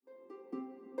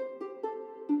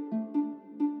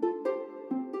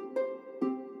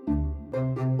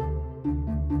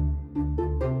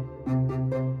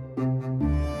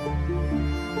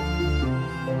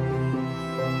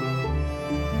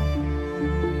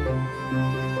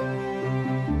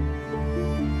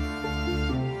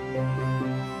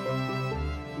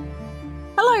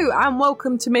and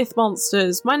welcome to Myth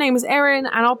Monsters. My name is Erin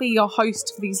and I'll be your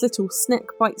host for these little snack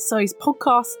bite-sized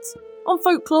podcasts on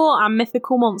folklore and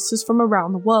mythical monsters from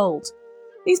around the world.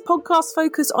 These podcasts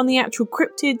focus on the actual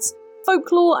cryptids,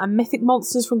 folklore and mythic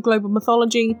monsters from global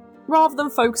mythology, rather than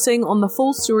focusing on the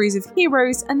full stories of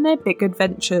heroes and their big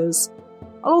adventures.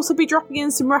 I'll also be dropping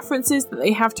in some references that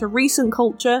they have to recent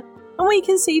culture, and we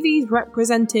can see these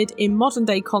represented in modern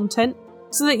day content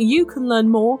so that you can learn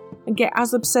more and get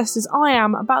as obsessed as I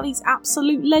am about these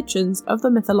absolute legends of the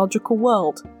mythological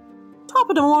world. Top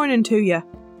of the morning to you.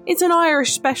 It's an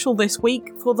Irish special this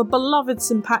week for the beloved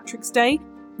St Patrick's Day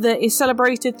that is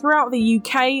celebrated throughout the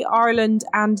UK, Ireland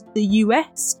and the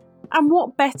US. And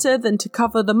what better than to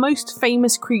cover the most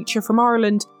famous creature from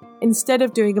Ireland instead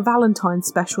of doing a Valentine's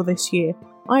special this year.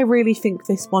 I really think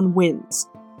this one wins.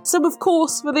 So of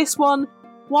course, for this one,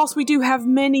 whilst we do have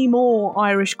many more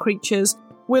Irish creatures,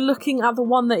 we're looking at the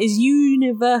one that is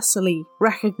universally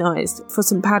recognised for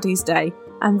St Paddy's Day,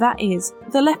 and that is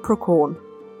the leprechaun.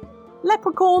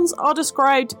 Leprechauns are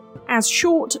described as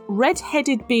short,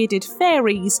 red-headed bearded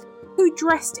fairies who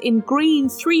dressed in green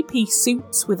three-piece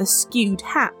suits with a skewed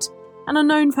hat, and are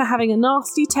known for having a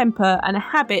nasty temper and a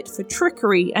habit for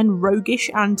trickery and roguish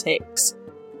antics.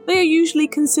 They are usually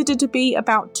considered to be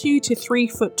about 2 to 3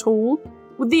 foot tall,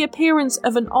 with the appearance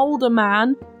of an older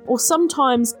man or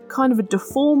sometimes kind of a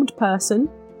deformed person,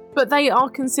 but they are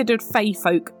considered fae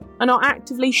folk and are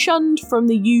actively shunned from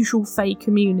the usual fae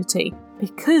community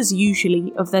because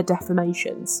usually of their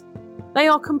deformations. They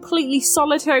are completely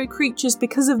solitary creatures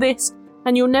because of this,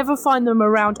 and you'll never find them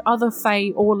around other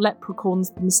fae or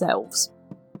leprechauns themselves.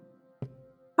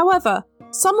 However,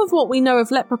 some of what we know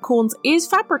of leprechauns is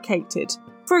fabricated.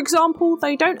 For example,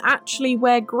 they don't actually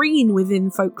wear green within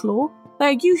folklore, they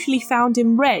are usually found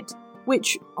in red,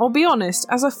 which, I'll be honest,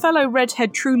 as a fellow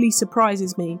redhead truly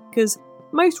surprises me, because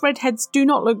most redheads do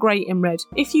not look great in red.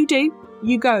 If you do,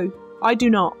 you go. I do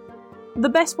not. The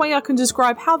best way I can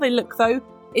describe how they look though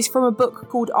is from a book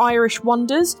called Irish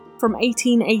Wonders from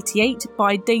 1888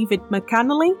 by David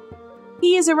McAnally.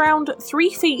 He is around 3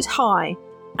 feet high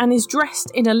and is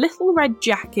dressed in a little red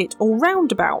jacket or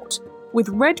roundabout, with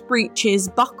red breeches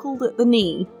buckled at the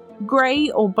knee, grey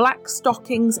or black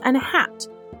stockings and a hat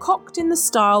cocked in the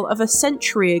style of a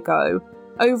century ago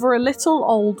over a little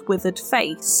old withered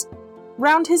face.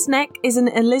 Round his neck is an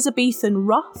Elizabethan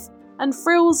ruff and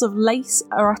frills of lace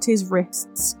are at his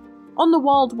wrists. On the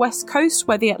wild west coast,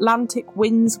 where the Atlantic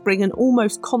winds bring an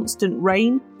almost constant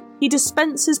rain, he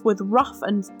dispenses with ruff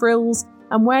and frills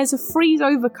and wears a frieze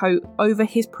overcoat over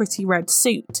his pretty red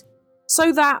suit,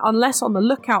 so that, unless on the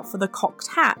lookout for the cocked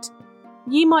hat,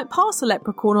 ye might pass a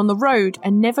leprechaun on the road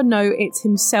and never know it's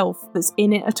himself that's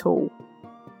in it at all.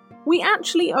 We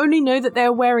actually only know that they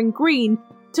are wearing green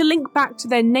to link back to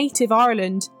their native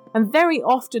Ireland, and very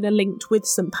often are linked with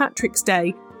St Patrick's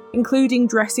Day, including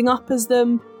dressing up as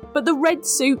them, but the red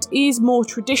suit is more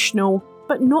traditional,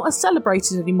 but not as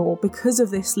celebrated anymore because of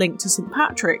this link to St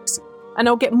Patrick's, and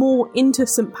I'll get more into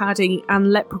St Paddy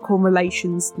and leprechaun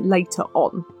relations later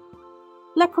on.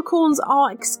 Leprechauns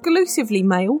are exclusively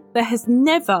male. There has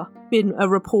never been a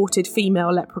reported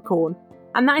female leprechaun,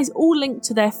 and that is all linked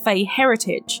to their fae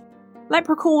heritage.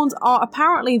 Leprechauns are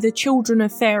apparently the children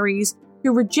of fairies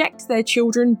who reject their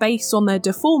children based on their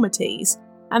deformities,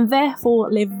 and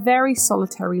therefore live very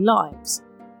solitary lives.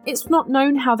 It's not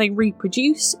known how they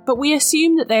reproduce, but we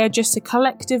assume that they are just a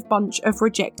collective bunch of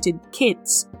rejected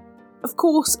kids. Of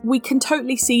course, we can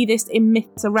totally see this in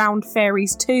myths around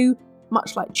fairies too,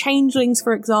 much like changelings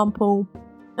for example,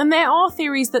 and there are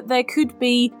theories that there could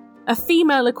be a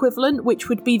female equivalent, which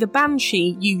would be the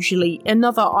banshee, usually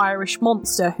another Irish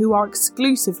monster who are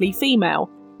exclusively female,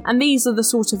 and these are the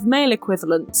sort of male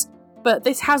equivalents, but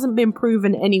this hasn't been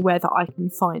proven anywhere that I can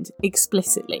find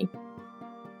explicitly.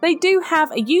 They do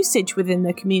have a usage within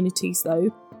their communities though,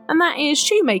 and that is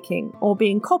shoemaking or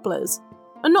being cobblers,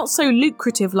 a not so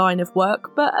lucrative line of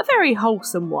work, but a very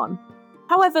wholesome one.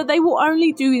 However, they will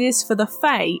only do this for the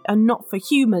fae and not for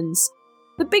humans.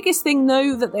 The biggest thing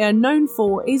though that they are known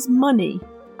for is money,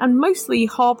 and mostly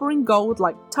harbouring gold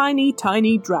like tiny,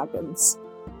 tiny dragons.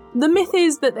 The myth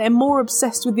is that they're more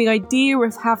obsessed with the idea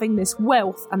of having this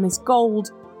wealth and this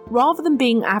gold, rather than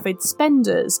being avid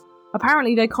spenders.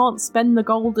 Apparently they can't spend the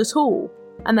gold at all,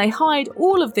 and they hide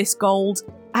all of this gold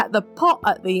at the pot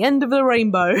at the end of the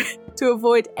rainbow to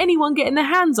avoid anyone getting their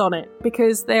hands on it,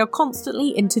 because they are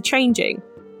constantly interchanging.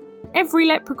 Every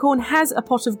leprechaun has a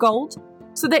pot of gold,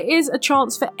 so there is a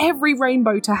chance for every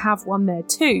rainbow to have one there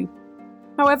too.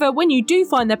 However, when you do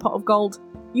find their pot of gold,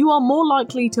 you are more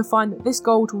likely to find that this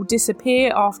gold will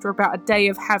disappear after about a day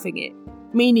of having it,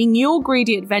 meaning your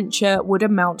greedy adventure would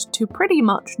amount to pretty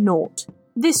much naught.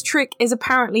 This trick is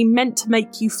apparently meant to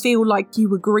make you feel like you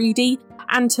were greedy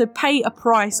and to pay a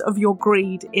price of your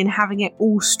greed in having it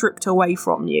all stripped away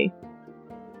from you.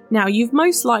 Now, you've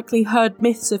most likely heard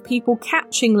myths of people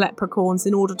catching leprechauns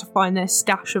in order to find their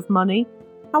stash of money.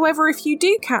 However, if you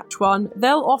do catch one,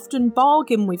 they'll often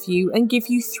bargain with you and give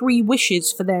you 3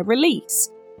 wishes for their release.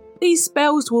 These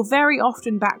spells will very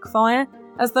often backfire,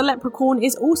 as the leprechaun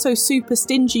is also super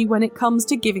stingy when it comes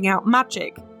to giving out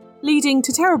magic, leading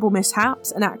to terrible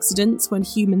mishaps and accidents when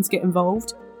humans get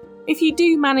involved. If you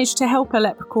do manage to help a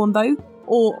leprechaun though,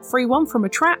 or free one from a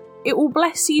trap, it will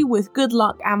bless you with good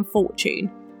luck and fortune,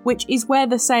 which is where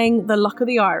the saying "the luck of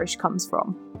the Irish" comes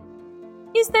from.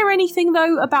 Is there anything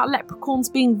though about leprechauns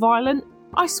being violent?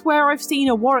 I swear I've seen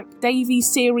a Warwick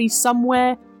Davies series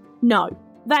somewhere. No,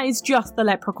 that is just the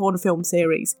Leprechaun film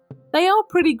series. They are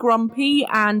pretty grumpy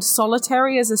and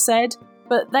solitary, as I said,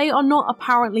 but they are not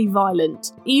apparently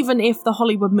violent, even if the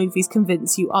Hollywood movies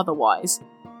convince you otherwise.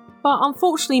 But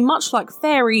unfortunately, much like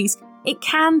fairies, it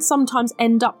can sometimes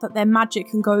end up that their magic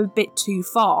can go a bit too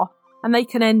far, and they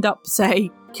can end up,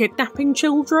 say, kidnapping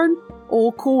children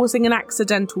or causing an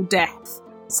accidental death.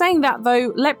 Saying that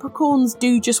though, leprechauns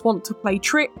do just want to play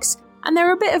tricks, and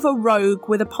they're a bit of a rogue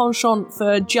with a penchant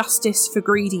for justice for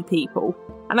greedy people,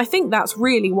 and I think that's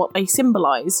really what they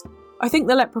symbolise. I think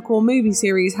the Leprechaun movie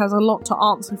series has a lot to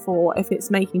answer for if it's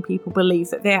making people believe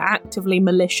that they're actively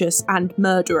malicious and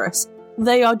murderous.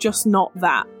 They are just not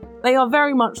that. They are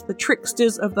very much the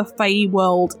tricksters of the fae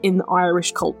world in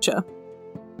Irish culture.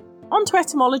 On to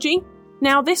etymology.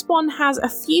 Now, this one has a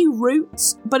few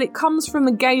roots, but it comes from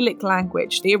the Gaelic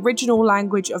language, the original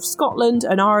language of Scotland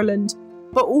and Ireland,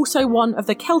 but also one of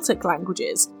the Celtic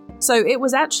languages. So it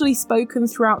was actually spoken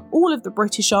throughout all of the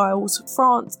British Isles,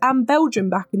 France and Belgium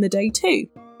back in the day too.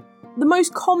 The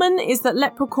most common is that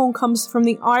leprechaun comes from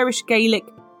the Irish Gaelic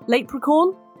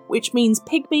leprechaun, which means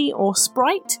pygmy or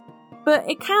sprite, but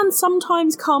it can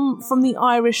sometimes come from the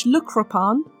Irish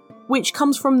lucrapan, which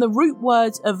comes from the root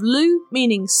words of lu,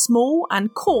 meaning small,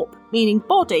 and corp, meaning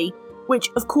body, which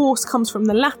of course comes from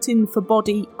the Latin for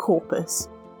body, corpus.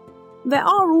 There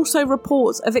are also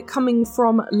reports of it coming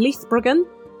from Leithbrugan,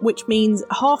 which means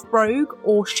half-brogue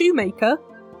or shoemaker.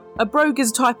 A brogue is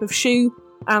a type of shoe,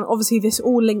 and obviously this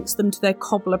all links them to their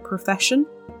cobbler profession.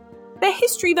 Their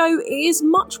history, though, is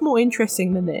much more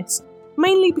interesting than this,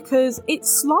 mainly because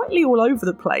it's slightly all over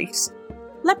the place.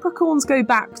 Leprechauns go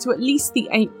back to at least the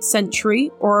 8th century,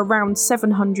 or around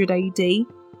 700 AD,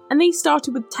 and these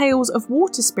started with tales of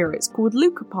water spirits called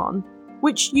Lucapan,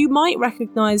 which you might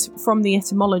recognise from the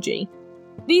etymology.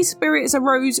 These spirits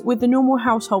arose with the normal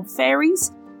household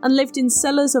fairies, and lived in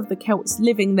cellars of the Celts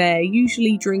living there,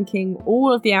 usually drinking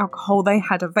all of the alcohol they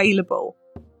had available.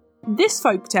 This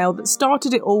folktale that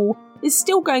started it all is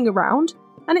still going around,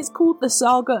 and it's called the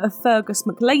Saga of Fergus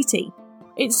MacLeity.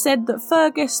 It's said that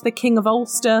Fergus, the King of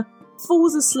Ulster,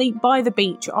 falls asleep by the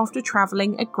beach after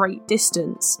travelling a great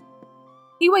distance.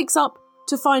 He wakes up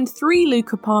to find 3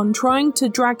 Lucapan trying to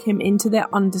drag him into their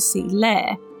undersea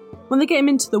lair. When they get him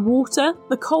into the water,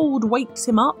 the cold wakes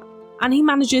him up, and he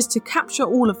manages to capture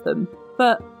all of them,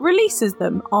 but releases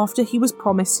them after he was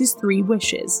promised his 3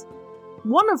 wishes.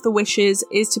 One of the wishes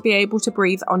is to be able to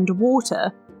breathe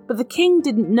underwater, but the king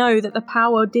didn't know that the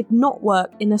power did not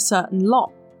work in a certain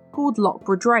loch, called Loch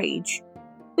Brodrage.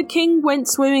 The king went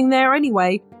swimming there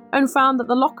anyway, and found that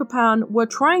the Lucapan were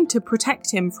trying to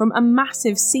protect him from a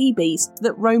massive sea beast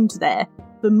that roamed there,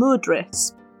 the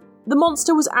Murdris. The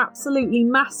monster was absolutely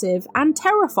massive and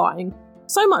terrifying,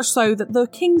 so much so that the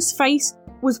king's face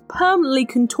was permanently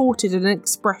contorted in an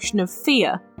expression of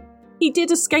fear. He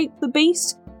did escape the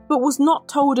beast, but was not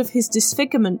told of his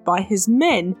disfigurement by his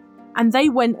men, and they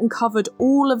went and covered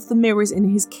all of the mirrors in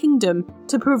his kingdom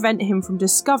to prevent him from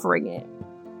discovering it.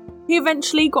 He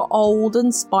eventually got old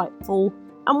and spiteful,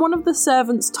 and one of the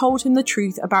servants told him the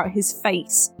truth about his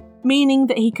face, meaning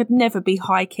that he could never be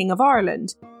High King of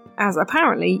Ireland, as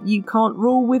apparently you can't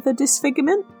rule with a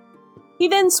disfigurement. He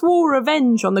then swore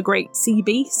revenge on the great sea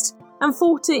beast and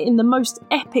fought it in the most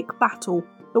epic battle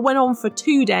that went on for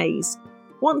 2 days.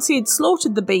 Once he had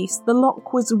slaughtered the beast, the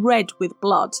loch was red with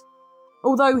blood.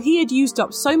 Although he had used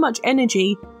up so much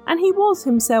energy, and he was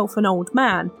himself an old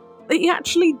man, that he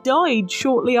actually died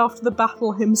shortly after the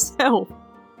battle himself.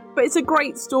 But it's a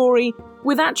great story,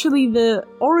 with actually the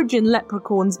origin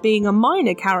leprechauns being a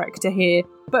minor character here,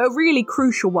 but a really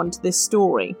crucial one to this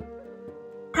story.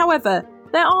 However,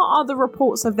 there are other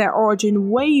reports of their origin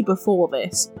way before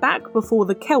this, back before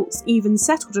the Celts even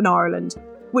settled in Ireland,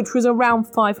 which was around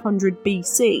 500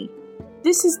 BC.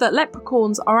 This is that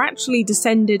leprechauns are actually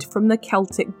descended from the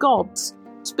Celtic gods,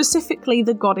 specifically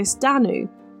the goddess Danu,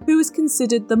 who was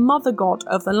considered the mother god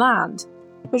of the land.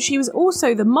 But she was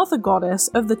also the mother goddess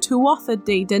of the Tuatha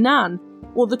De Danann,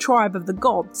 or the tribe of the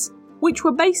gods, which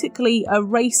were basically a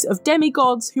race of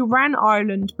demigods who ran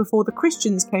Ireland before the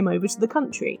Christians came over to the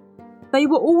country. They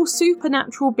were all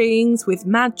supernatural beings with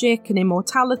magic and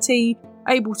immortality,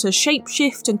 able to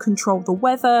shapeshift and control the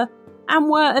weather, and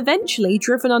were eventually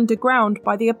driven underground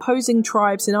by the opposing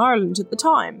tribes in Ireland at the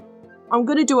time. I'm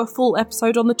going to do a full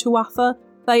episode on the Tuatha.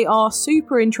 They are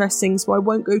super interesting, so I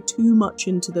won't go too much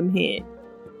into them here.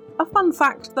 A fun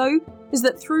fact, though, is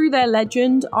that through their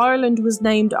legend, Ireland was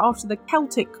named after the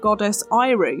Celtic goddess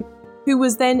Iru, who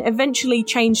was then eventually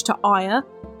changed to Ire,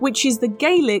 which is the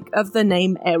Gaelic of the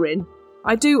name Erin.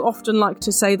 I do often like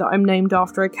to say that I'm named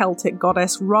after a Celtic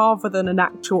goddess rather than an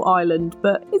actual island,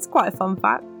 but it's quite a fun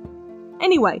fact.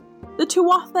 Anyway, the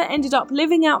Tuatha ended up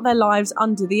living out their lives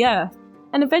under the earth,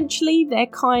 and eventually their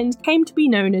kind came to be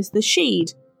known as the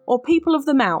Sheed, or people of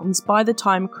the mountains, by the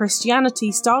time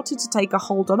Christianity started to take a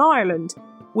hold on Ireland,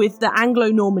 with the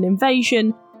Anglo-Norman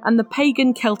invasion and the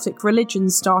pagan Celtic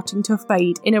religions starting to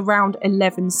fade in around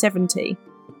 1170.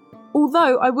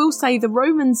 Although I will say the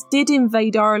Romans did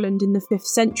invade Ireland in the 5th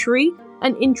century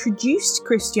and introduced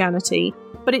Christianity,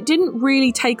 but it didn't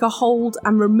really take a hold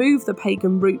and remove the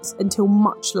pagan roots until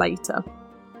much later.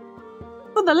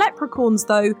 For the leprechauns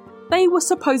though, they were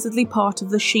supposedly part of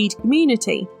the Sheed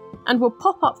community, and would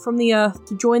pop up from the earth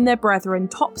to join their brethren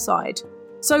topside.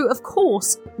 So of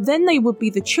course, then they would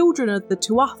be the children of the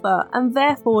Tuatha and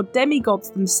therefore demigods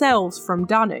themselves from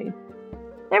Danu.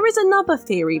 There is another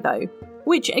theory though,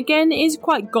 which again is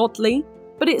quite godly,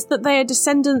 but it's that they are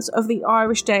descendants of the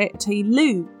Irish deity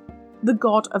Lugh, the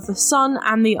god of the sun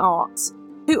and the arts,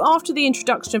 who after the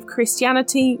introduction of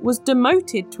Christianity was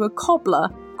demoted to a cobbler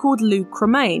called Lugh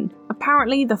Cremain,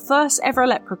 apparently the first ever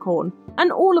leprechaun,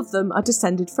 and all of them are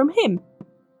descended from him.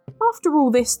 After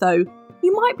all this though,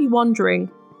 you might be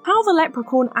wondering how the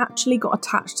leprechaun actually got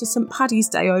attached to St. Paddy's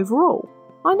Day overall.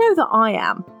 I know that I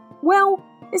am. Well,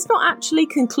 it's not actually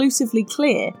conclusively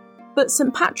clear, but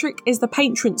St. Patrick is the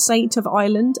patron saint of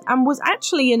Ireland and was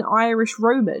actually an Irish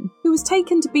Roman who was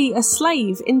taken to be a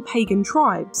slave in pagan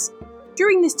tribes.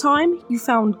 During this time, he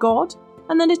found God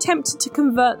and then attempted to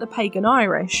convert the pagan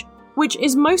Irish, which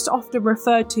is most often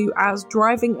referred to as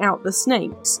driving out the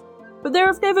snakes. But there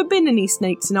have never been any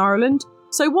snakes in Ireland,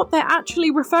 so what they're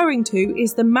actually referring to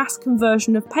is the mass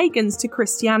conversion of pagans to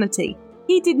Christianity.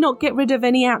 He did not get rid of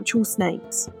any actual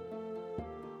snakes.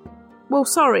 Well,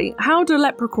 sorry, how do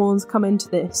leprechauns come into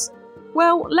this?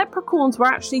 Well, leprechauns were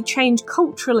actually changed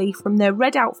culturally from their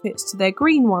red outfits to their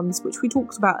green ones, which we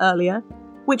talked about earlier,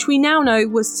 which we now know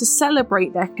was to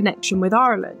celebrate their connection with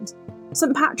Ireland.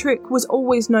 St. Patrick was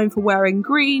always known for wearing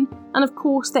green, and of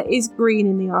course there is green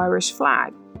in the Irish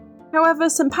flag. However,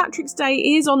 St. Patrick's Day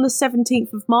is on the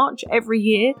 17th of March every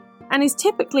year, and is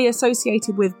typically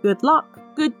associated with good luck,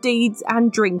 good deeds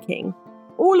and drinking,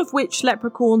 all of which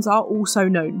leprechauns are also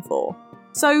known for.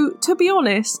 So, to be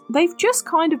honest, they've just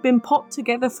kind of been popped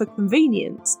together for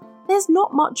convenience. There's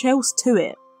not much else to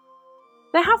it.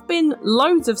 There have been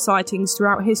loads of sightings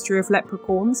throughout history of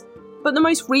leprechauns, but the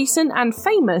most recent and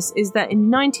famous is that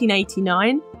in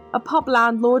 1989, a pub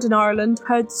landlord in Ireland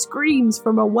heard screams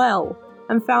from a well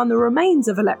and found the remains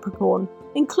of a leprechaun,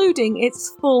 including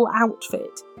its full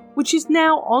outfit, which is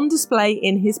now on display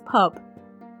in his pub.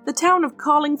 The town of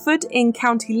Carlingford in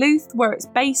County Louth, where it's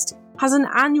based, has an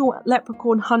annual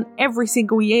leprechaun hunt every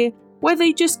single year, where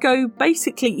they just go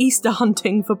basically Easter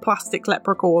hunting for plastic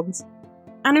leprechauns.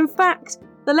 And in fact,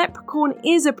 the leprechaun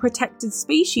is a protected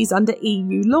species under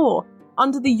EU law,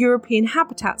 under the European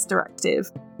Habitats Directive.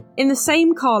 In the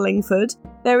same Carlingford,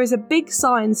 there is a big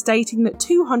sign stating that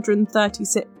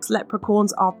 236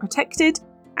 leprechauns are protected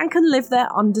and can live there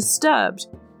undisturbed,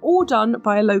 all done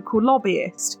by a local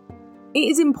lobbyist. It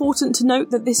is important to note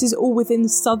that this is all within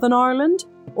Southern Ireland,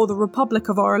 or the Republic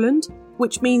of Ireland,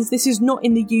 which means this is not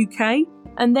in the UK,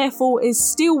 and therefore is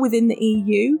still within the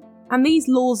EU, and these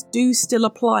laws do still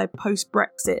apply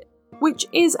post-Brexit, which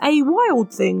is a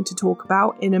wild thing to talk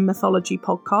about in a mythology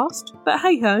podcast, but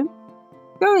hey-ho.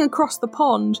 Going across the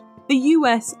pond, the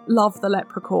US love the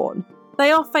leprechaun.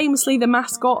 They are famously the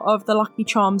mascot of the Lucky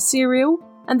Charms cereal,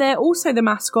 and they're also the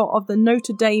mascot of the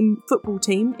Notre Dame football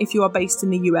team if you are based in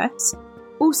the US.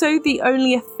 Also, the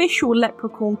only official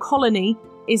leprechaun colony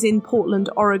is in Portland,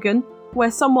 Oregon,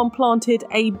 where someone planted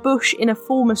a bush in a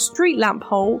former street lamp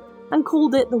hole and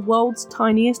called it the world's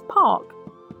tiniest park,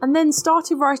 and then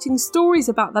started writing stories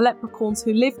about the leprechauns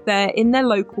who lived there in their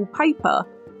local paper.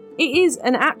 It is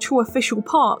an actual official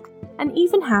park and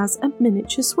even has a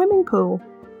miniature swimming pool.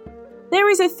 There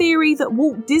is a theory that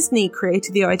Walt Disney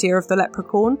created the idea of the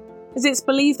leprechaun, as it's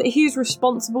believed that he was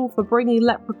responsible for bringing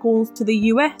leprechauns to the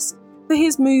US for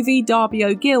his movie Darby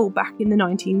O'Gill back in the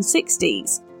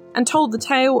 1960s, and told the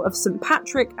tale of St.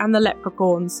 Patrick and the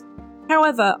leprechauns.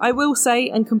 However, I will say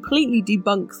and completely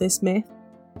debunk this myth,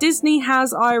 Disney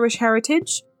has Irish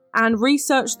heritage and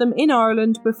researched them in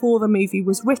Ireland before the movie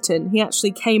was written. He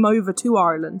actually came over to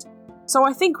Ireland. So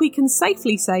I think we can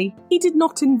safely say he did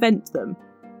not invent them.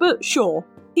 But sure,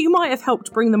 he might have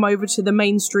helped bring them over to the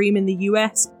mainstream in the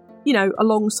US,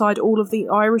 alongside all of the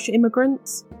Irish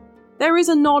immigrants. There is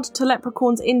a nod to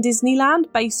leprechauns in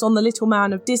Disneyland based on the Little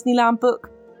Man of Disneyland book,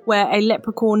 where a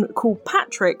leprechaun called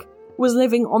Patrick was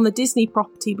living on the Disney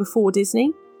property before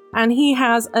Disney, and he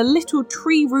has a little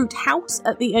tree root house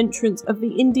at the entrance of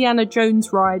the Indiana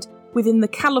Jones ride within the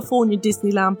California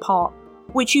Disneyland park,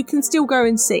 which you can still go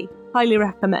and see. Highly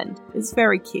recommend. It's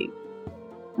very cute.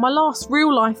 My last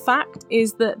real life fact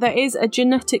is that there is a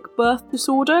genetic birth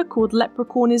disorder called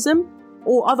leprechaunism,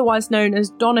 or otherwise known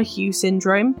as Donahue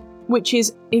syndrome, which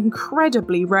is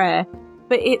incredibly rare,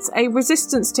 but it's a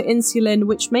resistance to insulin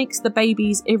which makes the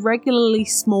babies irregularly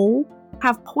small,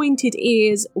 have pointed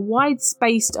ears,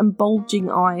 wide-spaced and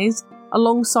bulging eyes,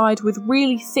 alongside with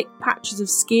really thick patches of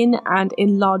skin and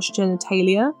enlarged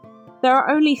genitalia. There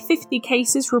are only 50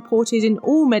 cases reported in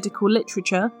all medical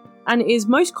literature, and is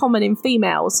most common in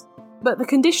females, but the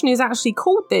condition is actually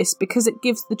called this because it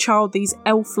gives the child these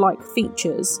elf-like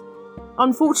features.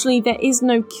 Unfortunately, there is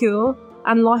no cure,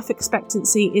 and life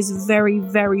expectancy is very,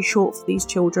 very short for these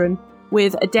children,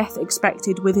 with a death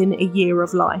expected within a year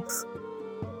of life.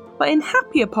 But in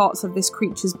happier parts of this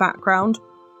creature's background,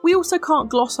 we also can't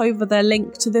gloss over their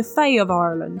link to the Fae of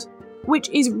Ireland, which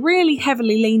is really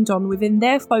heavily leaned on within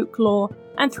their folklore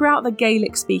and throughout the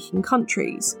Gaelic-speaking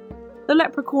countries. The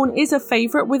leprechaun is a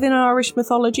favourite within Irish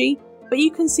mythology, but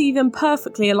you can see them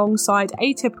perfectly alongside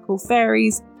atypical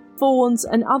fairies, fauns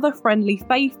and other friendly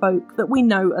fae folk that we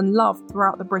know and love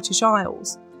throughout the British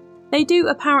Isles. They do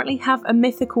apparently have a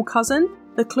mythical cousin,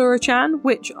 the Leprechaun,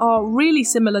 which are really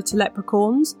similar to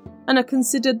leprechauns and are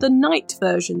considered the night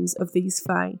versions of these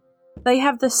fae. They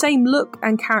have the same look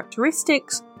and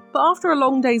characteristics, but after a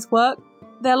long day's work,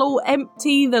 they'll all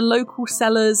empty the local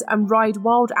cellars and ride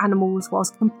wild animals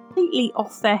whilst completely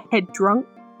off their head drunk.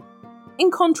 In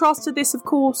contrast to this, of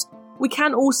course, we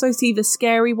can also see the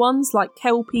scary ones like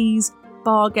Kelpies,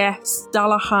 Barguests,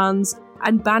 Dalahans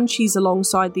and Banshees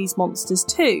alongside these monsters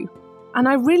too. And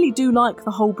I really do like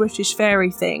the whole British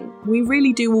fairy thing. We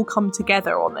really do all come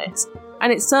together on this,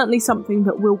 and it's certainly something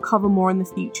that we'll cover more in the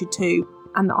future too,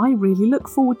 and that I really look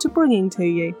forward to bringing to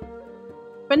you.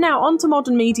 But now on to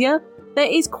modern media. There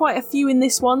is quite a few in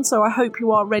this one, so I hope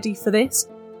you are ready for this.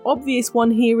 Obvious one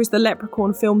here is the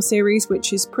Leprechaun film series,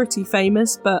 which is pretty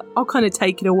famous, but I'll kind of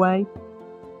take it away.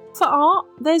 For art,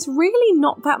 there's really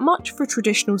not that much for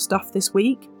traditional stuff this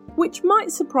week, which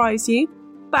might surprise you,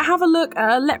 but have a look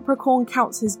at A Leprechaun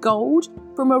Counts as Gold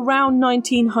from around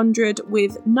 1900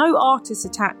 with no artist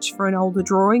attached for an older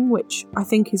drawing, which I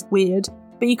think is weird,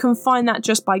 but you can find that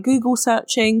just by Google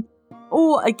searching,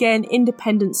 or again,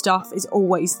 independent stuff is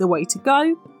always the way to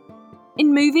go.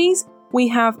 In movies, we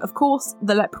have, of course,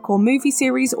 the Leprechaun movie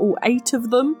series, all 8 of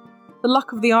them, The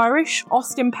Luck of the Irish,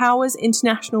 Austin Powers,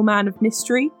 International Man of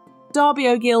Mystery, Darby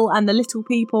O'Gill and the Little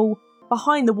People,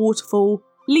 Behind the Waterfall,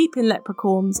 Leaping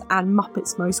Leprechauns and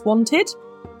Muppets Most Wanted.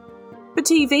 For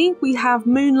TV, we have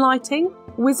Moonlighting,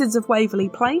 Wizards of Waverly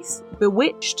Place,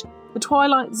 Bewitched, The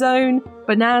Twilight Zone,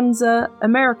 Bonanza,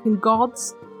 American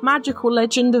Gods, Magical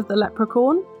Legend of the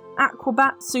Leprechaun,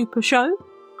 Aquabat Super Show,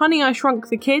 Honey I Shrunk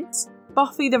the Kids,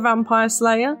 Buffy the Vampire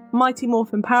Slayer, Mighty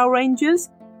Morphin Power Rangers,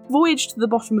 Voyage to the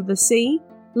Bottom of the Sea,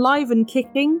 Live and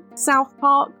Kicking, South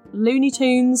Park, Looney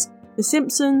Tunes, The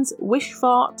Simpsons,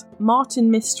 Wishfart,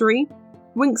 Martin Mystery,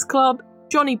 Winx Club,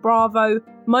 Johnny Bravo,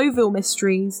 Moville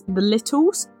Mysteries, The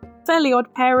Littles, Fairly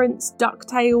Odd Parents,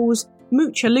 DuckTales,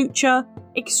 Mucha Lucha,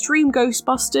 Extreme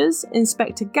Ghostbusters,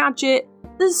 Inspector Gadget,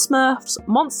 The Smurfs,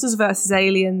 Monsters vs.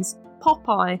 Aliens,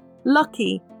 Popeye,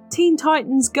 Lucky, Teen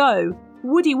Titans Go,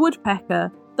 Woody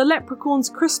Woodpecker, The Leprechaun's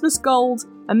Christmas Gold,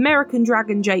 American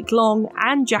Dragon Jake Long,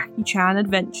 and Jackie Chan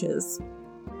Adventures.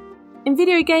 In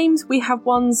video games, we have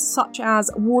ones such as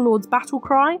Warlord's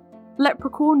Battlecry,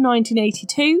 Leprechaun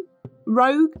 1982,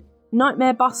 Rogue,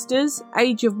 Nightmare Busters,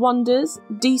 Age of Wonders,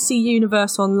 DC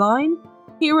Universe Online,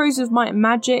 Heroes of Might and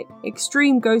Magic,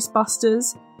 Extreme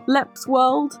Ghostbusters, Lep's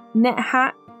World,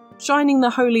 NetHack, Shining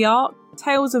the Holy Ark,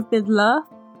 Tales of Middle-earth,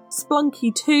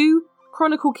 Splunky 2,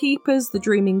 Chronicle Keepers, The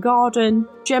Dreaming Garden,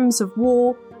 Gems of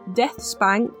War, Death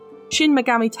Spank, Shin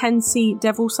Megami Tensei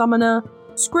Devil Summoner,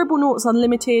 Scribblenauts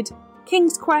Unlimited,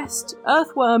 King's Quest,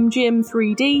 Earthworm Jim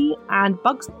 3D, and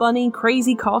Bugs Bunny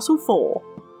Crazy Castle 4.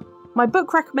 My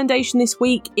book recommendation this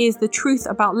week is The Truth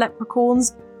About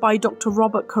Leprechauns by Dr.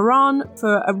 Robert Curran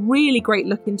for a really great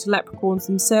look into leprechauns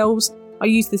themselves. I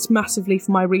used this massively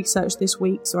for my research this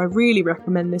week, so I really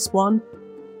recommend this one.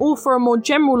 Or for a more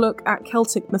general look at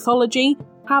Celtic mythology,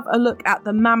 have a look at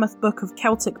the Mammoth Book of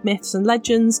Celtic Myths and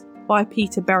Legends by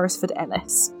Peter Beresford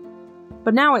Ellis.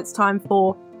 But now it's time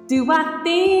for Do I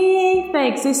Think They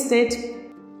Existed?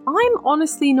 I'm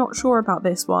honestly not sure about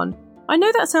this one. I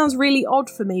know that sounds really odd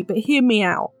for me, but hear me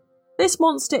out. This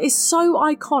monster is so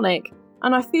iconic,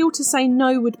 and I feel to say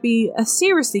no would be a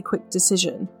seriously quick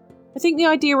decision. I think the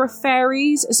idea of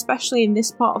fairies, especially in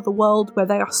this part of the world where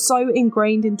they are so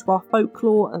ingrained into our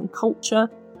folklore and culture,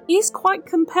 is quite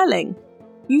compelling.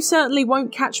 You certainly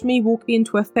won't catch me walking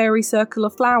into a fairy circle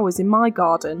of flowers in my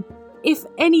garden. If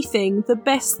anything, the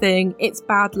best thing, it's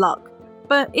bad luck.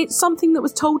 But it's something that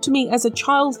was told to me as a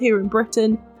child here in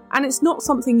Britain, and it's not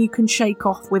something you can shake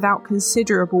off without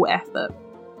considerable effort.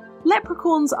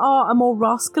 Leprechauns are a more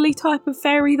rascally type of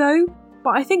fairy though,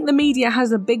 but I think the media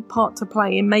has a big part to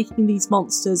play in making these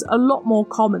monsters a lot more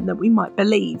common than we might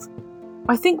believe.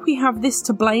 I think we have this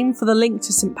to blame for the link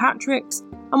to St. Patrick's,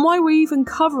 and why we're even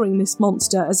covering this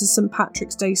monster as a St.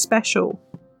 Patrick's Day special.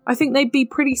 I think they'd be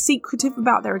pretty secretive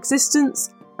about their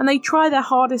existence, and they try their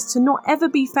hardest to not ever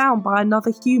be found by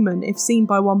another human if seen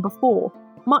by one before,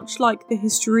 much like the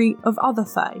history of other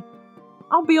fae.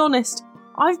 I'll be honest,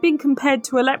 I've been compared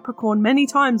to a leprechaun many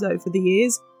times over the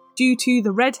years. Due to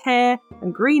the red hair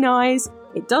and green eyes,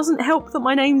 it doesn't help that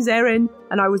my name's Erin,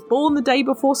 and I was born the day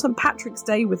before St. Patrick's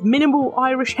Day with minimal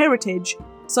Irish heritage,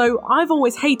 so I've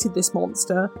always hated this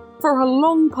monster for a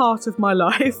long part of my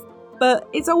life, but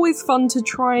it's always fun to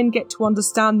try and get to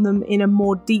understand them in a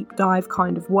more deep dive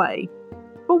kind of way.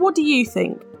 But what do you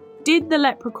think? Did the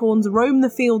leprechauns roam the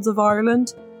fields of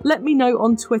Ireland? Let me know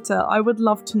on Twitter, I would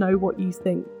love to know what you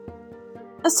think.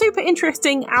 A super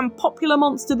interesting and popular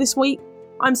monster this week.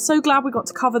 I'm so glad we got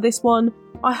to cover this one.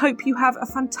 I hope you have a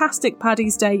fantastic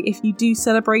Paddy's Day if you do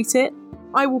celebrate it.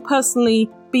 I will personally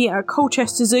be at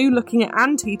Colchester Zoo looking at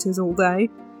anteaters all day,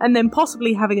 and then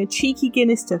possibly having a cheeky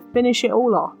Guinness to finish it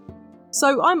all off.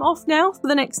 So I'm off now for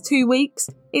the next 2 weeks.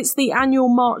 It's the annual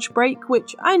March break,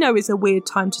 which I know is a weird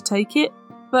time to take it,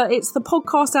 but it's the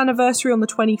podcast anniversary on the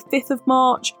 25th of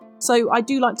March, so I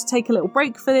do like to take a little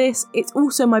break for this. It's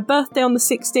also my birthday on the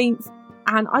 16th,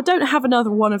 and I don't have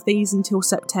another one of these until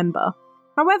September.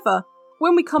 However,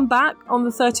 when we come back on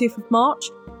the 30th of March,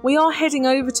 we are heading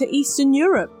over to Eastern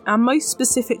Europe, and most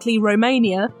specifically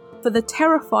Romania, for the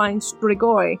terrifying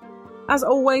Strigoi. As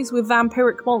always with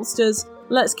vampiric monsters,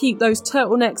 let's keep those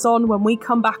turtlenecks on when we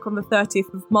come back on the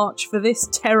 30th of March for this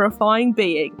terrifying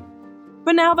being.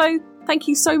 For now though, thank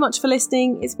you so much for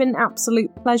listening. It's been an absolute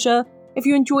pleasure. If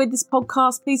you enjoyed this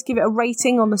podcast, please give it a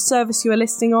rating on the service you are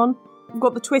listening on. I've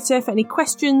got the Twitter for any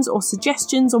questions or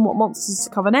suggestions on what monsters to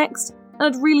cover next, and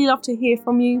I'd really love to hear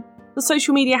from you. The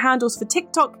social media handles for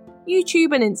TikTok,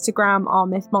 YouTube and Instagram are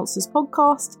Myth Monsters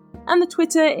Podcast, and the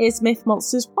Twitter is Myth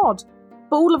Monsters Pod.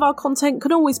 But all of our content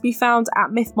can always be found at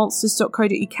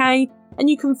mythmonsters.co.uk, and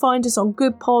you can find us on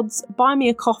Good Pods, Buy Me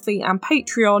a Coffee and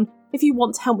Patreon if you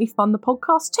want to help me fund the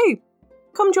podcast too.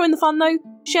 Come join the fun though,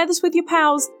 share this with your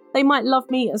pals, they might love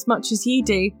me as much as you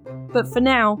do. But for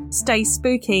now, stay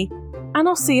spooky, and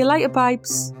I'll see you later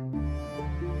babes.